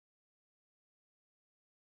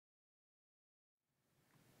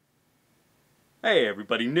Hey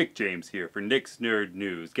everybody, Nick James here for Nick's Nerd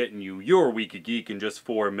News, getting you your week of geek in just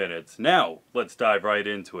 4 minutes. Now, let's dive right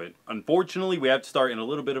into it. Unfortunately, we have to start in a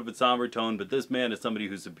little bit of a somber tone, but this man is somebody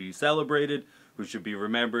who should be celebrated, who should be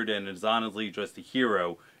remembered, and is honestly just a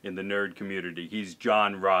hero in the nerd community. He's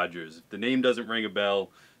John Rogers. If the name doesn't ring a bell,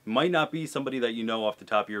 it might not be somebody that you know off the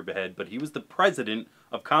top of your head, but he was the president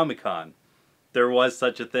of Comic-Con. There was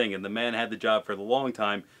such a thing, and the man had the job for a long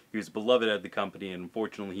time. He was beloved at the company, and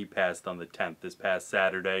unfortunately he passed on the 10th this past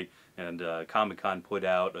Saturday, and Comic-Con put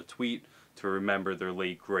out a tweet to remember their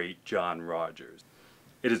late great John Rogers.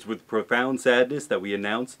 It is with profound sadness that we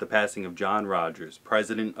announce the passing of John Rogers,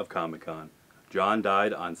 president of Comic-Con. John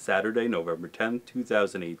died on Saturday, November 10th,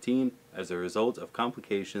 2018, as a result of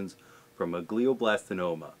complications from a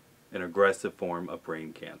glioblastoma, an aggressive form of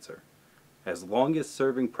brain cancer. As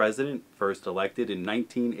longest-serving president, first elected in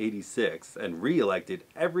 1986 and re-elected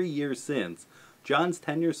every year since, John's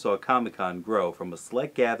tenure saw Comic-Con grow from a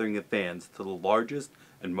select gathering of fans to the largest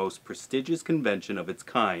and most prestigious convention of its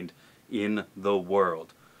kind in the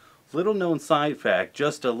world. Little known side fact,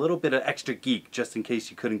 just a little bit of extra geek just in case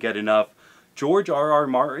you couldn't get enough. George R.R.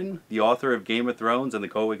 Martin, the author of Game of Thrones and the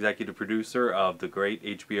co-executive producer of the great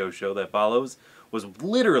HBO show that follows, was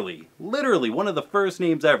literally one of the first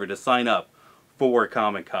names ever to sign up for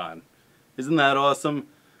Comic-Con. Isn't that awesome?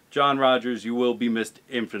 John Rogers, you will be missed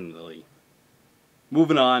infinitely.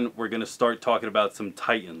 Moving on, we're going to start talking about some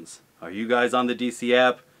Titans. Are you guys on the DC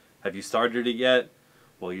app? Have you started it yet?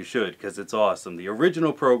 Well, you should, because it's awesome. The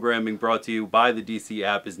original programming brought to you by the DC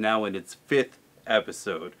app is now in its 5th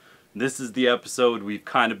episode. This is the episode we've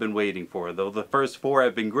kind of been waiting for. Though the first 4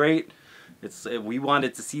 have been great, we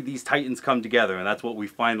wanted to see these Titans come together, and that's what we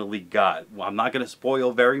finally got. Well, I'm not going to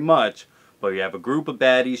spoil very much, but we have a group of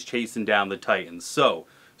baddies chasing down the Titans. So,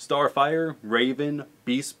 Starfire, Raven,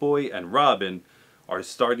 Beast Boy, and Robin are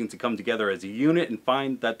starting to come together as a unit and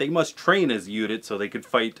find that they must train as a unit so they could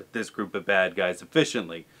fight this group of bad guys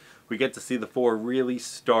efficiently. We get to see the 4 really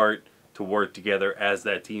start to work together as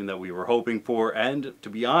that team that we were hoping for, and to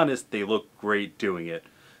be honest, they look great doing it.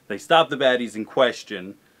 They stop the baddies in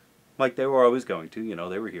question, like they were always going to. You know,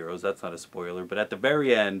 they were heroes, that's not a spoiler, but at the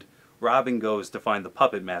very end, Robin goes to find the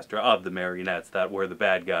puppet master of the marionettes that were the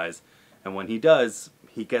bad guys, and when he does,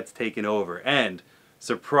 he gets taken over, and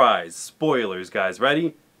surprise, spoilers guys,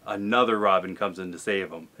 ready? Another Robin comes in to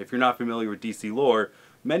save him. If you're not familiar with DC lore,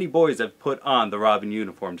 many boys have put on the Robin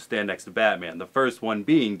uniform to stand next to Batman, the first one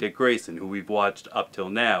being Dick Grayson, who we've watched up till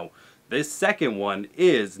now. This second one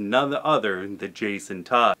is none other than Jason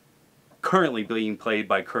Todd, currently being played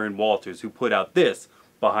by Kern Walters, who put out this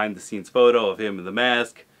behind-the-scenes photo of him in the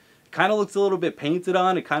mask. It kind of looks a little bit painted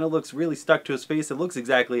on, it kind of looks really stuck to his face, it looks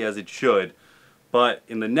exactly as it should. But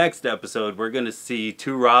in the next episode, we're going to see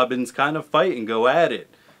 2 Robins kind of fight and go at it.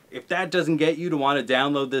 If that doesn't get you to want to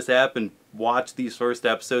download this app and watch these first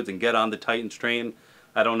episodes and get on the Titans train,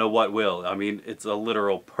 I don't know what will. I mean, it's a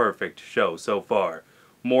literal perfect show so far.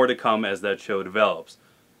 More to come as that show develops.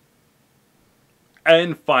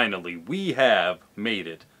 And finally, we have made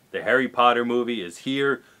it. The Harry Potter movie is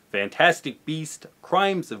here. Fantastic Beasts: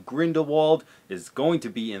 Crimes of Grindelwald is going to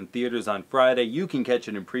be in theaters on Friday. You can catch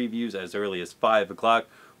it in previews as early as 5 o'clock,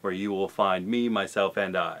 where you will find me, myself,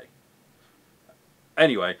 and I.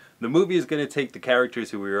 Anyway, the movie is going to take the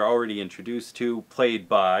characters who we were already introduced to, played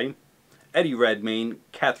by Eddie Redmayne,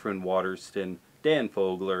 Catherine Waterston, Dan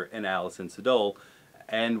Fogler, and Alison Sudol,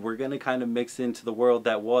 and we're going to kind of mix into the world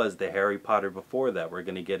that was the Harry Potter before that. We're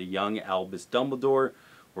going to get a young Albus Dumbledore,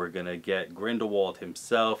 we're going to get Grindlewald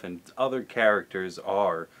himself, and other characters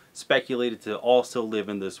are speculated to also live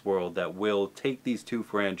in this world that will take these 2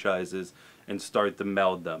 franchises and start to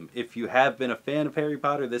meld them. If you have been a fan of Harry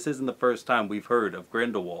Potter, this isn't the first time we've heard of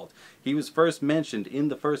Grindelwald. He was first mentioned in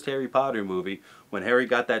the first Harry Potter movie when Harry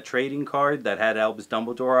got that trading card that had Albus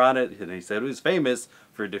Dumbledore on it, and he said it was famous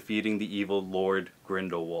for defeating the evil Lord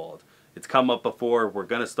Grindelwald. It's come up before, we're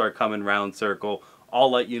going to start coming round circle.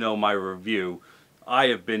 I'll let you know my review. I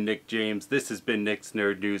have been Nick James, this has been Nick's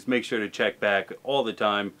Nerd News. Make sure to check back all the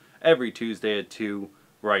time, every Tuesday at 2,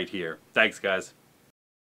 right here. Thanks guys.